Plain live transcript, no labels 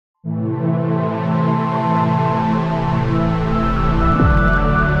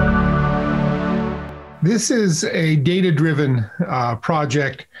This is a data-driven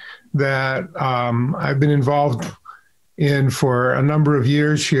project that I've been involved in for a number of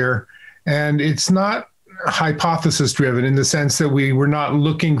years here. And it's not hypothesis-driven in the sense that we were not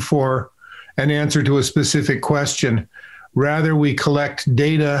looking for an answer to a specific question. Rather, we collect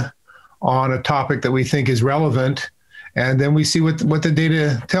data on a topic that we think is relevant, and then we see what the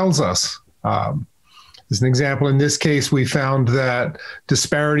data tells us. As an example, in this case, we found that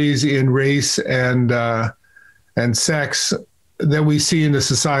disparities in race and sex that we see in the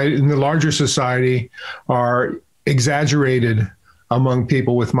society, in the larger society, are exaggerated among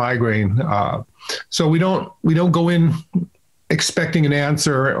people with migraine. So we don't go in expecting an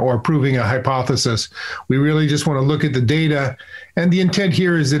answer or proving a hypothesis. We really just want to look at the data, and the intent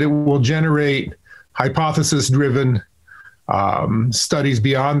here is that it will generate hypothesis-driven studies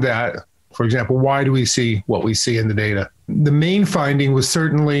beyond that. For example, why do we see what we see in the data? The main finding was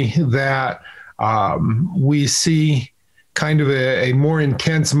certainly that we see kind of a more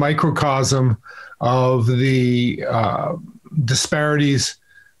intense microcosm of the disparities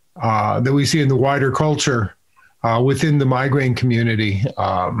that we see in the wider culture within the migraine community.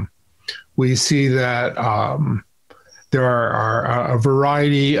 We see that there are a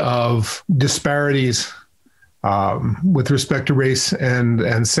variety of disparities with respect to race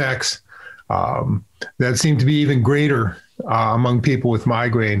and sex that seem to be even greater among people with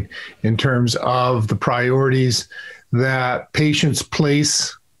migraine in terms of the priorities that patients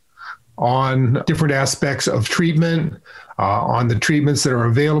place on different aspects of treatment, on the treatments that are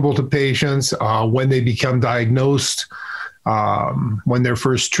available to patients, when they become diagnosed, when they're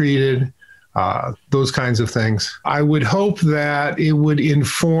first treated, those kinds of things. I would hope that it would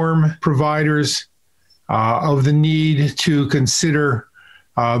inform providers of the need to consider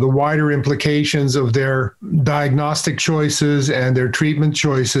the wider implications of their diagnostic choices and their treatment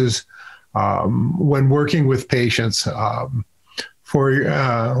choices when working with patients. For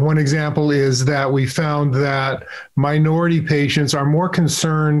one example is that we found that minority patients are more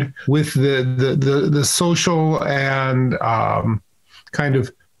concerned with the social and kind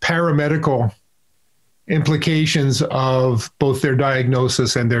of paramedical implications of both their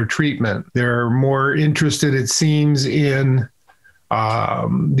diagnosis and their treatment. They're more interested, it seems, in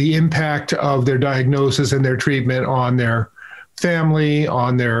the impact of their diagnosis and their treatment on their family,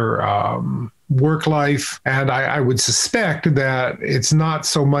 on their work life. And I would suspect that it's not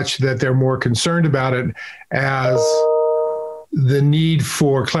so much that they're more concerned about it as the need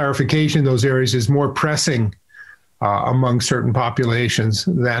for clarification in those areas is more pressing among certain populations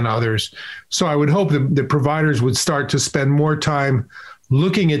than others. So I would hope that the providers would start to spend more time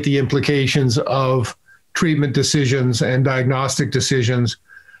looking at the implications of treatment decisions and diagnostic decisions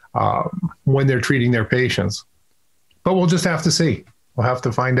when they're treating their patients. But we'll just have to see. We'll have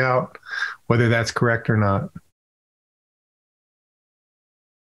to find out whether that's correct or not.